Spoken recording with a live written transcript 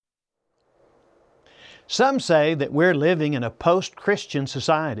Some say that we're living in a post-Christian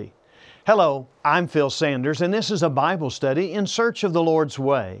society. Hello, I'm Phil Sanders, and this is a Bible study in search of the Lord's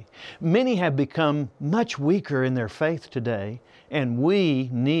way. Many have become much weaker in their faith today, and we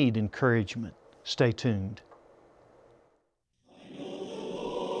need encouragement. Stay tuned.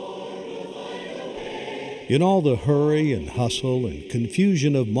 In all the hurry and hustle and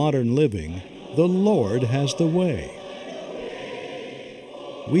confusion of modern living, the Lord has the way.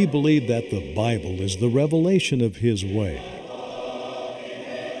 We believe that the Bible is the revelation of His way.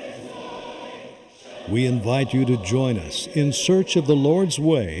 We invite you to join us in search of the Lord's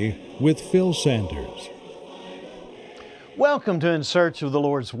way with Phil Sanders. Welcome to In Search of the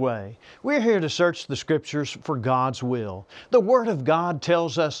Lord's Way. We're here to search the Scriptures for God's will. The Word of God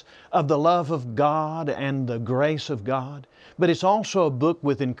tells us of the love of God and the grace of God, but it's also a book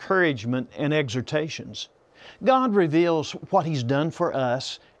with encouragement and exhortations. God reveals what He's done for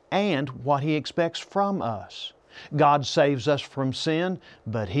us and what He expects from us. God saves us from sin,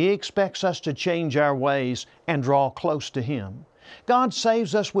 but He expects us to change our ways and draw close to Him. God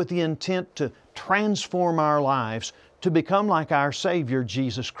saves us with the intent to transform our lives to become like our Savior,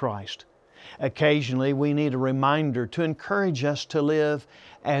 Jesus Christ. Occasionally, we need a reminder to encourage us to live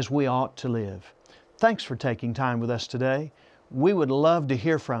as we ought to live. Thanks for taking time with us today. We would love to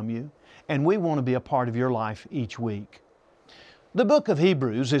hear from you, and we want to be a part of your life each week. The book of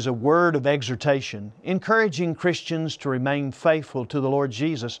Hebrews is a word of exhortation, encouraging Christians to remain faithful to the Lord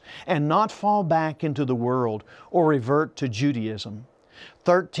Jesus and not fall back into the world or revert to Judaism.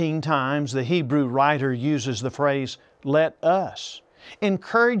 13 times the Hebrew writer uses the phrase, "let us,"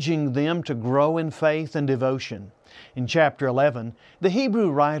 encouraging them to grow in faith and devotion. In chapter 11, the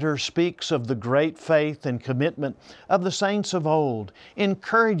Hebrew writer speaks of the great faith and commitment of the saints of old,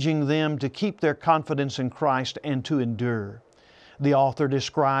 encouraging them to keep their confidence in Christ and to endure. The author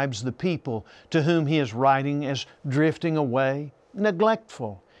describes the people to whom he is writing as drifting away,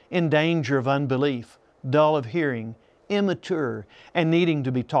 neglectful, in danger of unbelief, dull of hearing, immature, and needing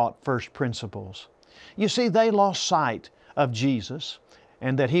to be taught first principles. You see, they lost sight of Jesus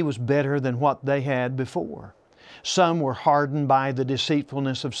and that He was better than what they had before. Some were hardened by the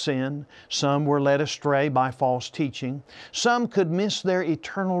deceitfulness of sin. Some were led astray by false teaching. Some could miss their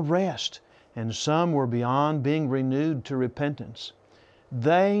eternal rest, and some were beyond being renewed to repentance.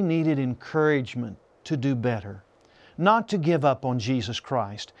 They needed encouragement to do better, not to give up on Jesus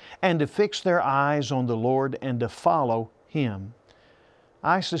Christ, and to fix their eyes on the Lord and to follow Him.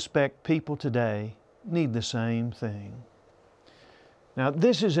 I suspect people today need the same thing. Now,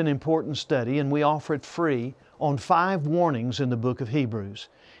 this is an important study, and we offer it free on 5 warnings in the book of Hebrews.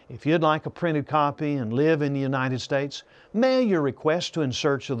 If you'd like a printed copy and live in the United States, mail your request to In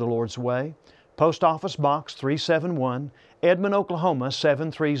Search of the Lord's Way, Post Office Box 371, Edmond, Oklahoma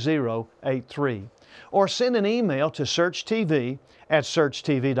 73083. Or send an email to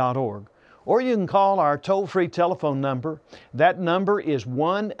searchtv@searchtv.org. Or you can call our toll-free telephone number. That number is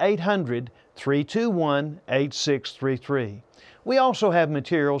 1-800-321-8633. We also have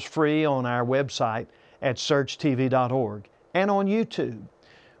materials free on our website at searchtv.org and on YouTube.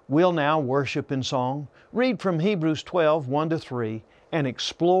 We'll now worship in song, read from Hebrews 12, 1-3, and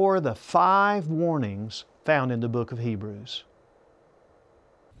explore the 5 warnings found in the book of Hebrews.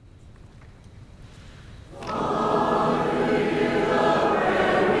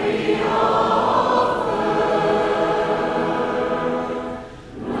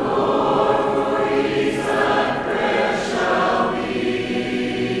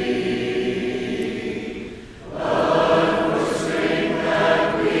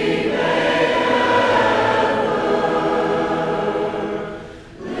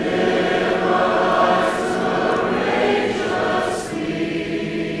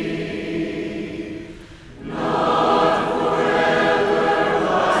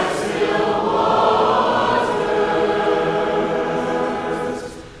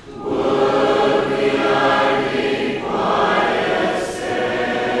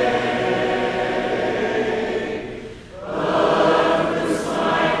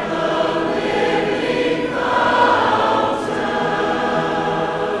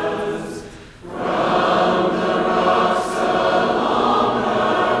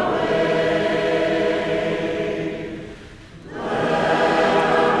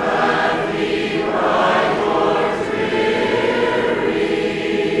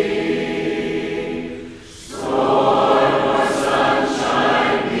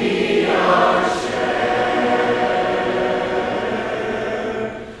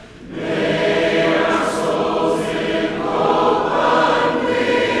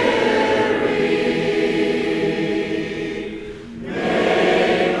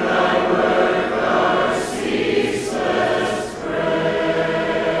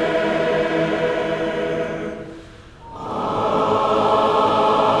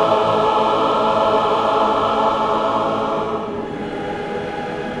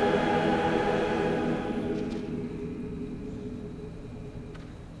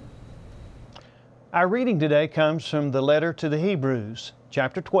 Our reading today comes from the letter to the Hebrews,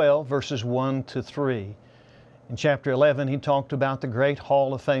 chapter 12, verses 1 to 3. In chapter 11, he talked about the great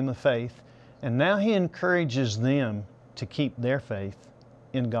hall of fame of faith, and now he encourages them to keep their faith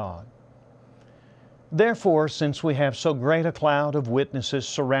in God. Therefore, since we have so great a cloud of witnesses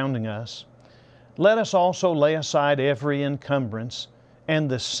surrounding us, let us also lay aside every encumbrance and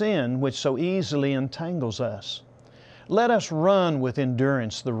the sin which so easily entangles us. Let us run with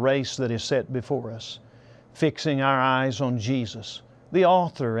endurance the race that is set before us, fixing our eyes on Jesus, the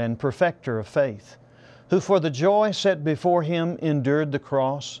author and perfecter of faith, who for the joy set before Him endured the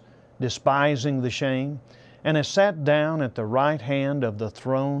cross, despising the shame, and has sat down at the right hand of the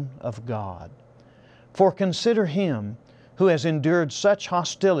throne of God. For consider Him who has endured such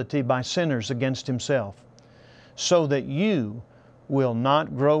hostility by sinners against Himself, so that you will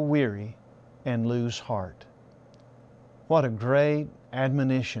not grow weary and lose heart. What a great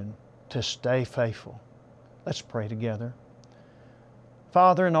admonition to stay faithful. Let's pray together.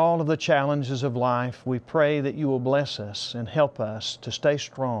 Father, in all of the challenges of life, we pray that You will bless us and help us to stay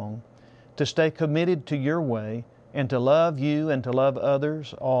strong, to stay committed to Your way, and to love You and to love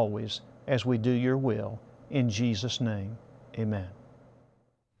others always as we do Your will. In Jesus' name, amen.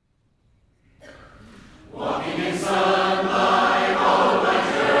 Walking in sunlight all of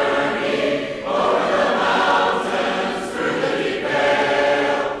my journey, over the mountains, through the deep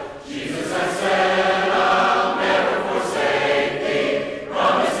vale, Jesus has said, I'll never forsake Thee,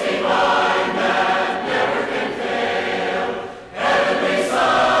 promise divine that never can fail. Heavenly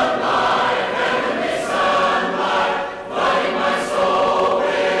sunlight, lighting my soul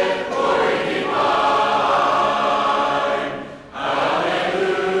with glory divine.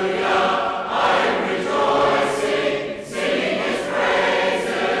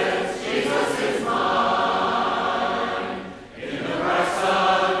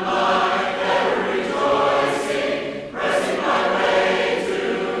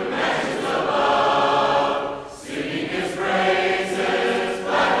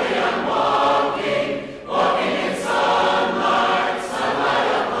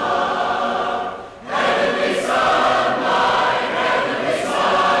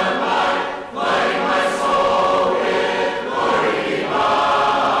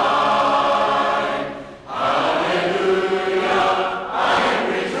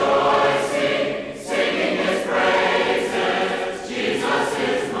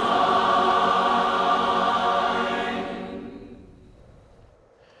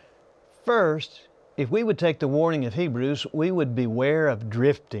 First, if we would take the warning of Hebrews, we would beware of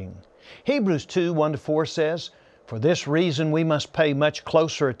drifting. Hebrews 2, 1 to 4 says, For this reason we must pay much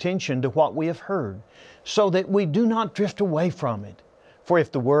closer attention to what we have heard, so that we do not drift away from it. For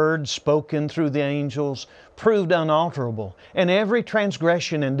if the word spoken through the angels proved unalterable, and every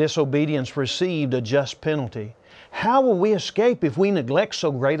transgression and disobedience received a just penalty, how will we escape if we neglect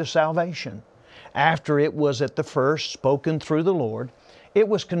so great a salvation? After it was at the first spoken through the Lord, it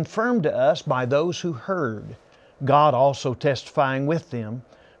was confirmed to us by those who heard, God also testifying with them,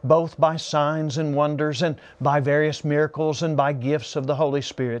 both by signs and wonders, and by various miracles, and by gifts of the Holy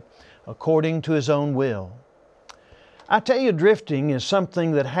Spirit, according to His own will. I tell you, drifting is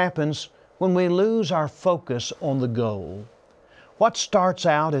something that happens when we lose our focus on the goal. What starts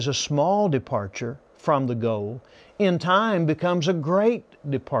out as a small departure from the goal, in time becomes a great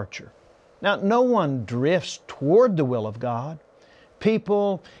departure. Now, no one drifts toward the will of God.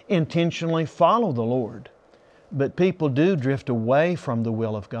 People intentionally follow the Lord, but people do drift away from the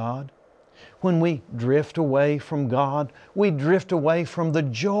will of God. When we drift away from God, we drift away from the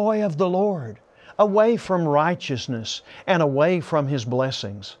joy of the Lord, away from righteousness, and away from His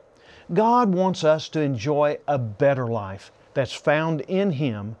blessings. God wants us to enjoy a better life that's found in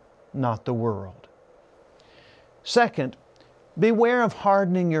Him, not the world. Second, beware of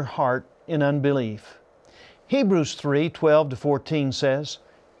hardening your heart in unbelief. Hebrews 3, 12 to 14 says,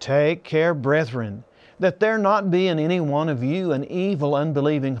 Take care, brethren, that there not be in any one of you an evil,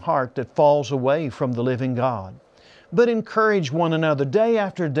 unbelieving heart that falls away from the living God. But encourage one another day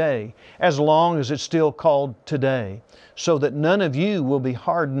after day, as long as it's still called today, so that none of you will be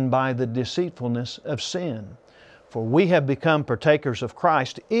hardened by the deceitfulness of sin. For we have become partakers of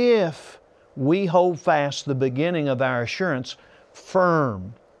Christ if we hold fast the beginning of our assurance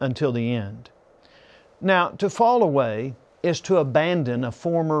firm until the end. Now, to fall away is to abandon a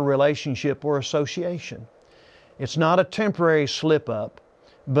former relationship or association. It's not a temporary slip-up,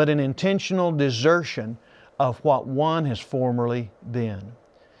 but an intentional desertion of what one has formerly been.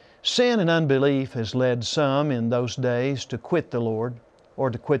 Sin and unbelief has led some in those days to quit the Lord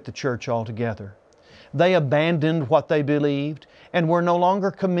or to quit the church altogether. They abandoned what they believed and were no longer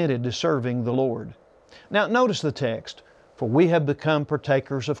committed to serving the Lord. Now notice the text, for we have become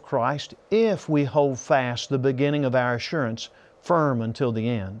partakers of Christ if we hold fast the beginning of our assurance firm until the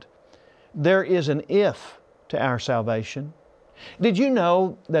end. There is an if to our salvation. Did you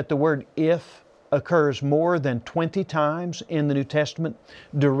know that the word if occurs more than 20 times in the New Testament,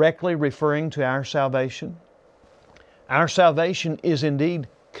 directly referring to our salvation? Our salvation is indeed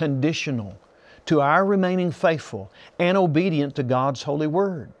conditional to our remaining faithful and obedient to God's holy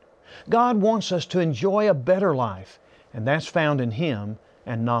Word. God wants us to enjoy a better life, and that's found in Him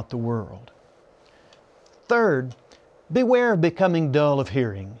and not the world. Third, beware of becoming dull of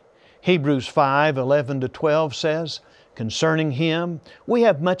hearing. Hebrews 5:11-12 says, concerning Him, we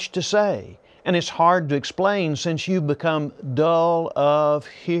have much to say, and it's hard to explain since you've become dull of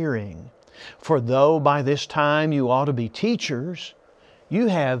hearing. For though by this time you ought to be teachers, you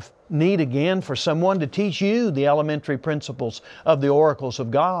have need again for someone to teach you the elementary principles of the oracles of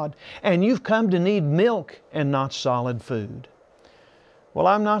God, and you've come to need milk and not solid food. Well,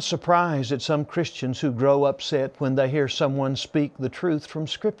 I'm not surprised at some Christians who grow upset when they hear someone speak the truth from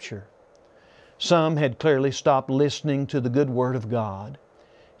Scripture. Some had clearly stopped listening to the good Word of God.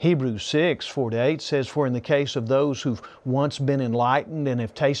 Hebrews 6:4-8 says, for in the case of those who've once been enlightened and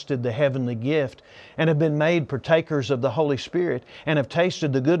have tasted the heavenly gift and have been made partakers of the Holy Spirit and have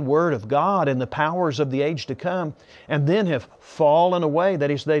tasted the good Word of God and the powers of the age to come and then have fallen away,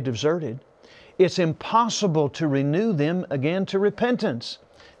 that is, they deserted, it's impossible to renew them again to repentance,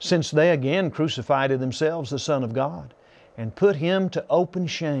 since they again crucified to themselves the Son of God and put Him to open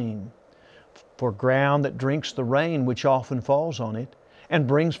shame. For ground that drinks the rain which often falls on it, and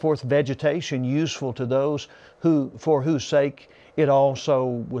brings forth vegetation useful to those for whose sake it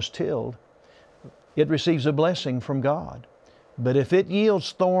also was tilled, it receives a blessing from God. But if it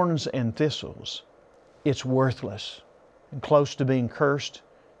yields thorns and thistles, it's worthless and close to being cursed,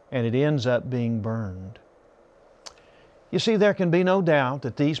 and it ends up being burned. You see, there can be no doubt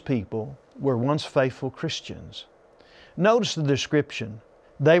that these people were once faithful Christians. Notice the description.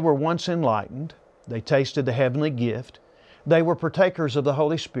 They were once enlightened, they tasted the heavenly gift, they were partakers of the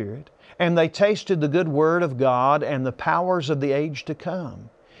Holy Spirit, and they tasted the good Word of God and the powers of the age to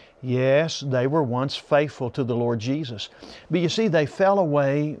come. Yes, they were once faithful to the Lord Jesus. But you see, they fell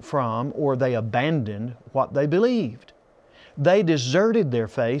away from, or they abandoned, what they believed. They deserted their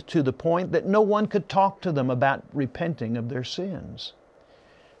faith to the point that no one could talk to them about repenting of their sins.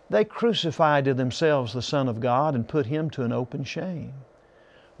 They crucified to themselves the Son of God and put Him to an open shame.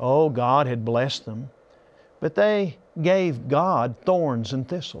 Oh, God had blessed them, but they gave God thorns and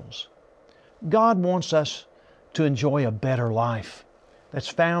thistles. God wants us to enjoy a better life that's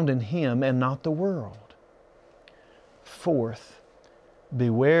found in Him and not the world. Fourth,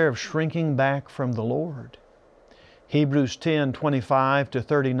 beware of shrinking back from the Lord. Hebrews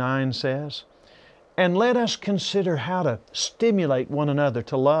 10:25-39 says, and let us consider how to stimulate one another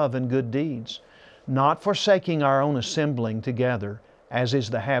to love and good deeds, not forsaking our own assembling together, as is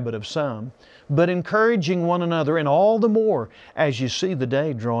the habit of some, but encouraging one another, and all the more as you see the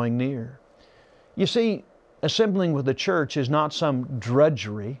day drawing near. You see, assembling with the church is not some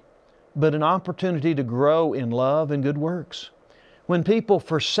drudgery, but an opportunity to grow in love and good works. When people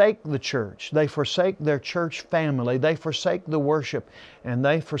forsake the church, they forsake their church family, they forsake the worship, and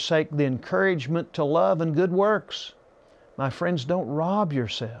they forsake the encouragement to love and good works. My friends, don't rob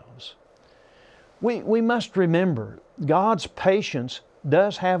yourselves. We must remember God's patience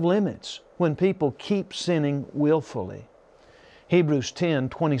does have limits when people keep sinning willfully. Hebrews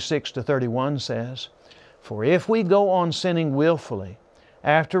 10:26-31 says, for if we go on sinning willfully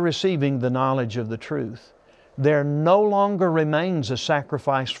after receiving the knowledge of the truth, there no longer remains a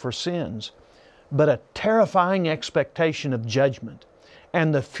sacrifice for sins, but a terrifying expectation of judgment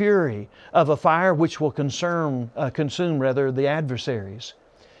and the fury of a fire which will consume the adversaries.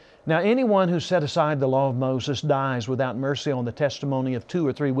 Now, anyone who set aside the law of Moses dies without mercy on the testimony of 2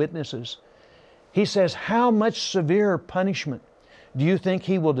 or 3 witnesses. He says, how much severer punishment do you think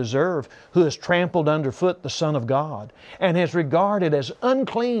he will deserve who has trampled underfoot the Son of God and has regarded as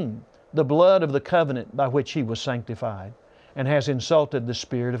unclean the blood of the covenant by which He was sanctified, and has insulted the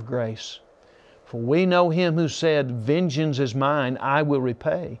Spirit of grace? For we know Him who said, vengeance is mine, I will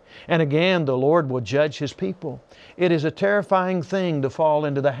repay. And again, the Lord will judge His people. It is a terrifying thing to fall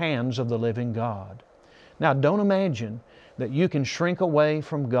into the hands of the living God. Now, don't imagine that you can shrink away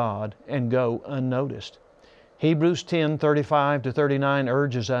from God and go unnoticed. Hebrews 10:35-39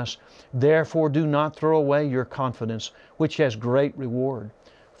 urges us, therefore do not throw away your confidence, which has great reward.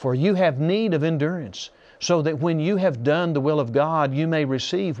 For you have need of endurance, so that when you have done the will of God, you may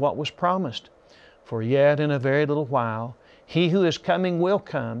receive what was promised. For yet in a very little while, He who is coming will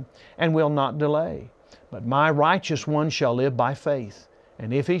come and will not delay. But my righteous one shall live by faith,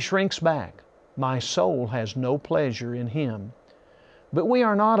 and if he shrinks back, my soul has no pleasure in him. But we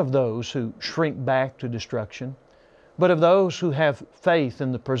are not of those who shrink back to destruction, but of those who have faith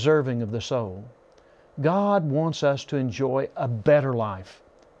in the preserving of the soul. God wants us to enjoy a better life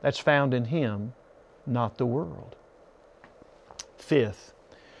that's found in Him, not the world. Fifth,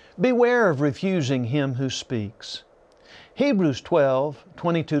 beware of refusing Him who speaks. Hebrews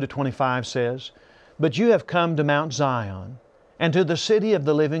 12:22-25 says, "But you have come to Mount Zion, and to the city of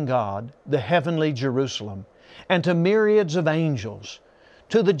the living God, the heavenly Jerusalem, and to myriads of angels,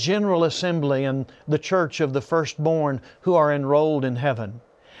 to the general assembly and the church of the firstborn who are enrolled in heaven,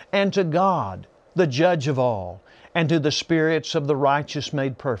 and to God, the judge of all, and to the spirits of the righteous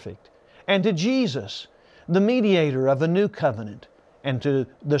made perfect, and to Jesus, the mediator of a new covenant, and to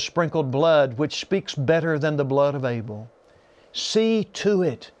the sprinkled blood which speaks better than the blood of Abel. See to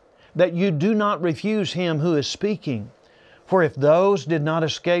it that you do not refuse Him who is speaking. For if those did not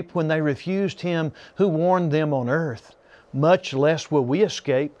escape when they refused Him who warned them on earth, much less will we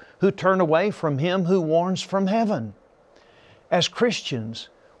escape who turn away from Him who warns from heaven." As Christians,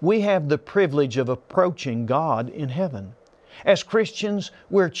 we have the privilege of approaching God in heaven. As Christians,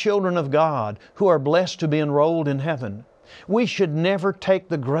 we're children of God who are blessed to be enrolled in heaven. We should never take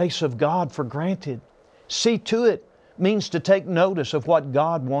the grace of God for granted. See to it means to take notice of what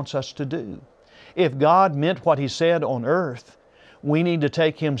God wants us to do. If God meant what He said on earth, we need to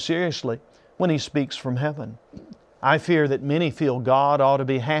take Him seriously when He speaks from heaven. I fear that many feel God ought to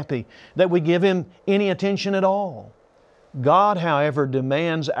be happy that we give Him any attention at all. God, however,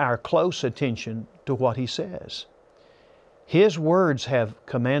 demands our close attention to what He says. His words have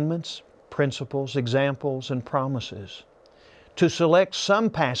commandments, principles, examples, and promises. To select some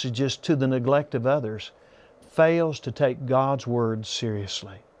passages to the neglect of others fails to take God's words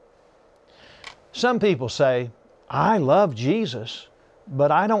seriously. Some people say, "I love Jesus, but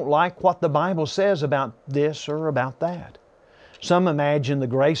I don't like what the Bible says about this or about that." Some imagine the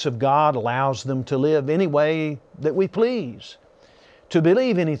grace of God allows them to live any way that we please, to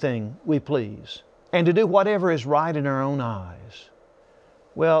believe anything we please, and to do whatever is right in our own eyes.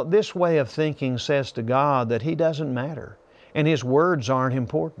 Well, this way of thinking says to God that He doesn't matter, and His words aren't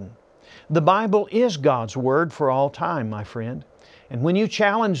important. The Bible is God's Word for all time, my friend. And when you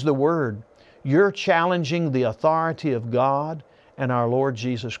challenge the Word, you're challenging the authority of God and our Lord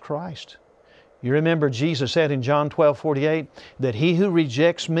Jesus Christ. You remember Jesus said in John 12:48 that he who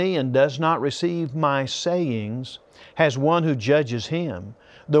rejects me and does not receive my sayings has one who judges him.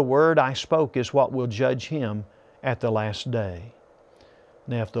 The word I spoke is what will judge him at the last day.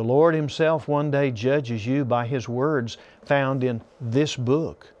 Now, if the Lord Himself one day judges you by His words found in this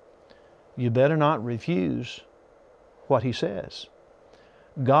book, you better not refuse what He says.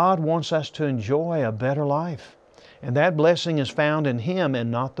 God wants us to enjoy a better life, and that blessing is found in Him and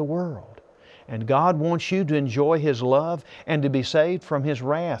not the world. And God wants you to enjoy His love and to be saved from His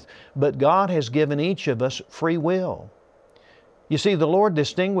wrath. But God has given each of us free will. You see, the Lord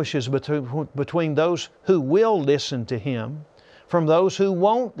distinguishes between those who will listen to Him from those who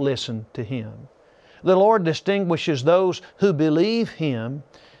won't listen to Him. The Lord distinguishes those who believe Him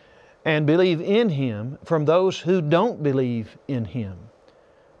and believe in Him from those who don't believe in Him.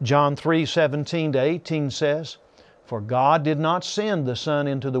 John 3:17-18 says, "For God did not send the Son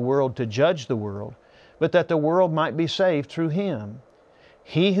into the world to judge the world, but that the world might be saved through Him.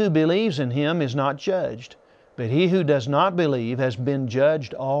 He who believes in Him is not judged, but he who does not believe has been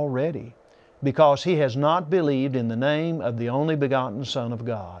judged already, because he has not believed in the name of the only begotten Son of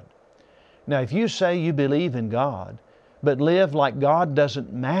God." Now, if you say you believe in God, but live like God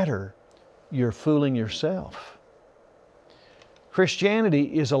doesn't matter, you're fooling yourself.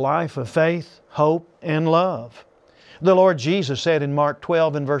 Christianity is a life of faith, hope, and love. The Lord Jesus said in Mark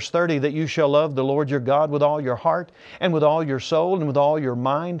 12 and verse 30 that you shall love the Lord your God with all your heart and with all your soul and with all your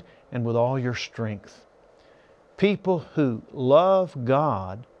mind and with all your strength. People who love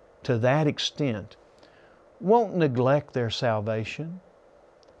God to that extent won't neglect their salvation.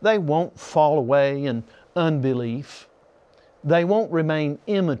 They won't fall away in unbelief. They won't remain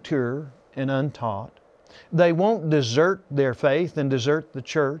immature and untaught. They won't desert their faith and desert the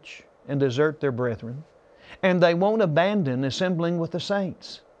church and desert their brethren. And they won't abandon assembling with the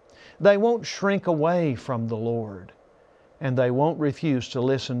saints. They won't shrink away from the Lord. And they won't refuse to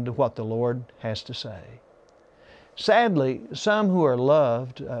listen to what the Lord has to say. Sadly, some who are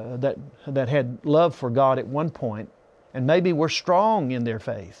loved, that had love for God at one point, and maybe were strong in their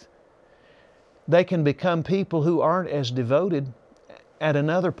faith, they can become people who aren't as devoted at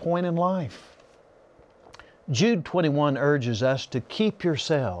another point in life. Jude 21 urges us to keep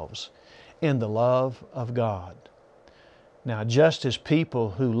yourselves in the love of God. Now, just as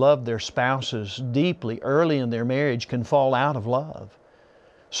people who love their spouses deeply early in their marriage can fall out of love,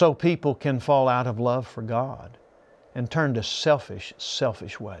 so people can fall out of love for God and turn to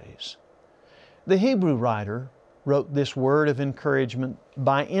selfish ways. The Hebrew writer wrote this word of encouragement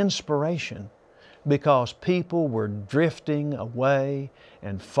by inspiration because people were drifting away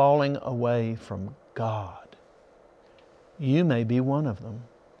and falling away from God. You may be one of them.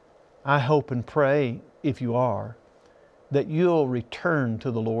 I hope and pray, if you are, that you'll return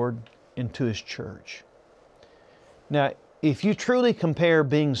to the Lord and to His church. Now, if you truly compare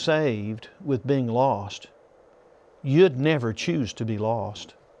being saved with being lost, you'd never choose to be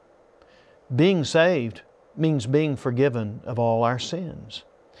lost. Being saved means being forgiven of all our sins.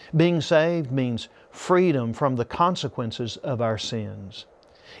 Being saved means freedom from the consequences of our sins.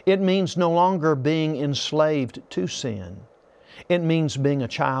 It means no longer being enslaved to sin. It means being a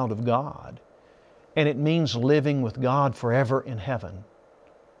child of God. And it means living with God forever in heaven.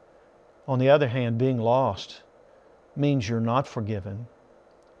 On the other hand, being lost means you're not forgiven.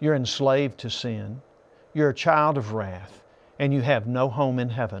 You're enslaved to sin. You're a child of wrath, and you have no home in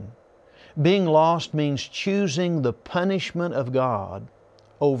heaven. Being lost means choosing the punishment of God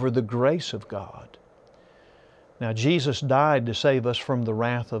over the grace of God. Now, Jesus died to save us from the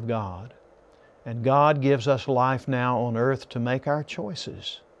wrath of God, and God gives us life now on earth to make our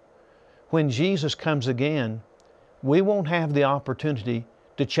choices. When Jesus comes again, we won't have the opportunity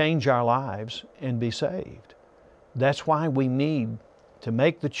to change our lives and be saved. That's why we need to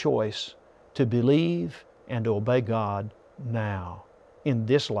make the choice to believe and to obey God now, in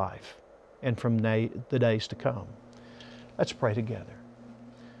this life, and from the days to come. Let's pray together.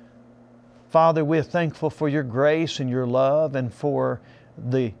 Father, we're thankful for Your grace and Your love and for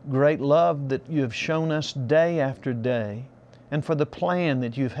the great love that You have shown us day after day, and for the plan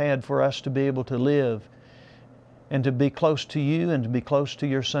that You've had for us to be able to live and to be close to You and to be close to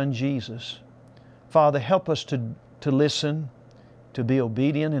Your Son Jesus. Father, help us to listen, to be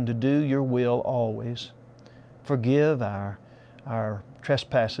obedient, and to do Your will always. Forgive our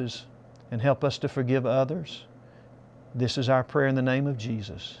trespasses and help us to forgive others. This is our prayer in the name of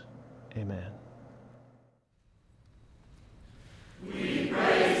Jesus. Amen. We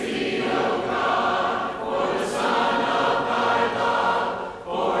praise Thee, O God, for the Son of Thy love,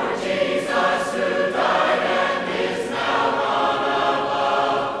 for Jesus who died and is now gone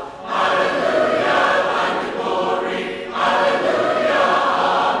above. Hallelujah, Thine the glory. Hallelujah,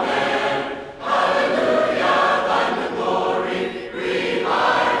 amen. Hallelujah, Thine the glory.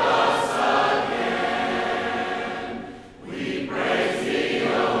 Revive us again. We praise Thee, O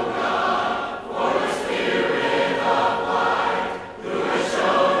God, for the Spirit of light, who has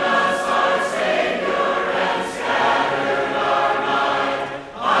shown us our Savior and scattered our night.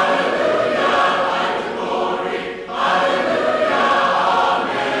 Hallelujah, Thine the glory. Hallelujah,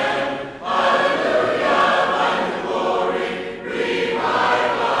 amen. Hallelujah, Thine the glory.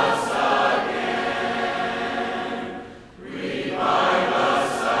 Revive us again. Revive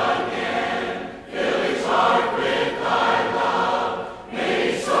us again. Fill each heart with Thy love.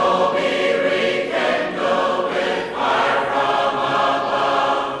 May each soul be rekindled with fire from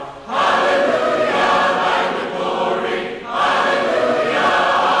above. Hallelujah, Thine the glory. Hallelujah,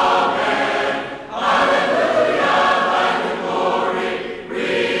 amen. Hallelujah, Thine the glory.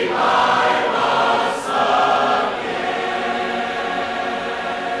 Revive us again.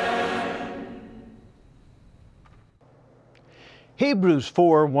 Hebrews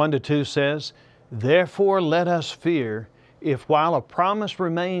 4, 1-2 says, Therefore let us fear, if while a promise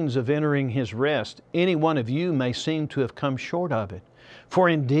remains of entering His rest, any one of you may seem to have come short of it. For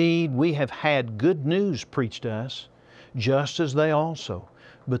indeed we have had good news preached to us, just as they also.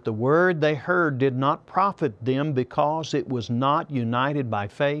 But the word they heard did not profit them, because it was not united by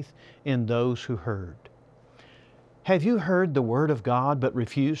faith in those who heard. Have you heard the Word of God but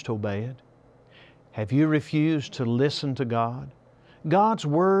refused to obey it? Have you refused to listen to God? God's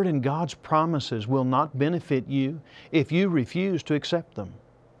Word and God's promises will not benefit you if you refuse to accept them.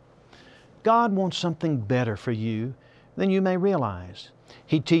 God wants something better for you than you may realize.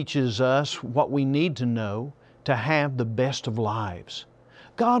 He teaches us what we need to know to have the best of lives.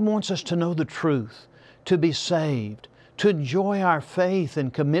 God wants us to know the truth, to be saved, to enjoy our faith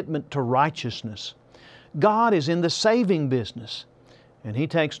and commitment to righteousness. God is in the saving business, and He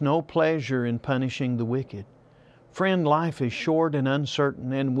takes no pleasure in punishing the wicked. Friend, life is short and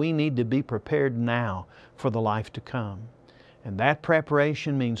uncertain, and we need to be prepared now for the life to come. And that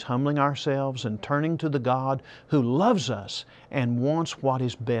preparation means humbling ourselves and turning to the God who loves us and wants what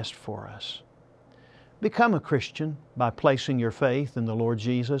is best for us. Become a Christian by placing your faith in the Lord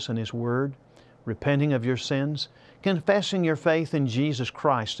Jesus and His Word, repenting of your sins, confessing your faith in Jesus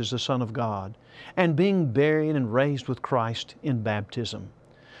Christ as the Son of God, and being buried and raised with Christ in baptism.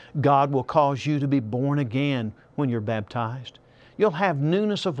 God will cause you to be born again when you're baptized. You'll have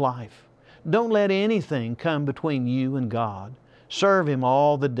newness of life. Don't let anything come between you and God. Serve Him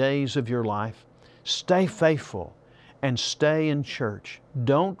all the days of your life. Stay faithful and stay in church.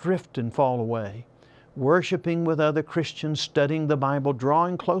 Don't drift and fall away. Worshiping with other Christians, studying the Bible,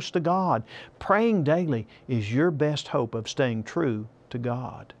 drawing close to God, praying daily is your best hope of staying true to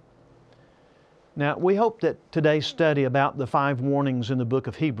God. Now, we hope that today's study about the 5 warnings in the book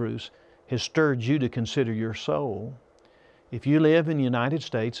of Hebrews has stirred you to consider your soul. If you live in the United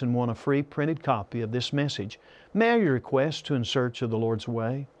States and want a free printed copy of this message, mail your request to In Search of the Lord's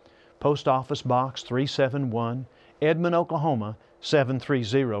Way, Post Office Box 371, Edmond, Oklahoma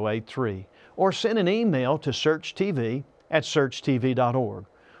 73083, or send an email to searchtv@searchtv.org.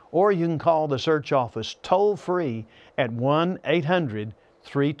 Or you can call the Search office toll-free at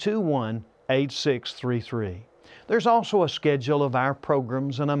 1-800-321-8633. There's also a schedule of our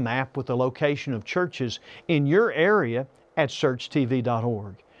programs and a map with the location of churches in your area at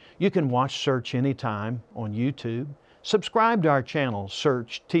searchtv.org. You can watch Search anytime on YouTube. Subscribe to our channel,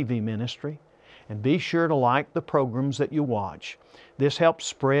 Search TV Ministry, and be sure to like the programs that you watch. This helps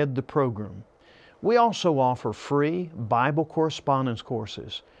spread the program. We also offer free Bible correspondence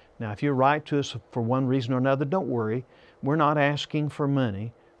courses. Now, if you write to us for one reason or another, don't worry. We're not asking for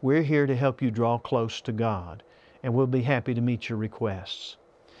money. We're here to help you draw close to God, and we'll be happy to meet your requests.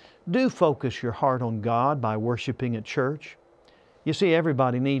 Do focus your heart on God by worshiping at church. You see,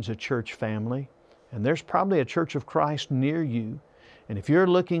 everybody needs a church family, and there's probably a Church of Christ near you. And if you're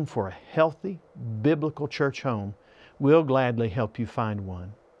looking for a healthy, biblical church home, we'll gladly help you find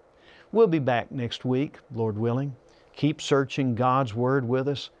one. We'll be back next week, Lord willing. Keep searching God's Word with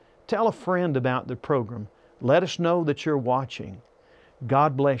us. Tell a friend about the program. Let us know that you're watching.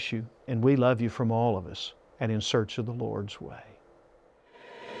 God bless you, and we love you from all of us at In Search of the Lord's Way.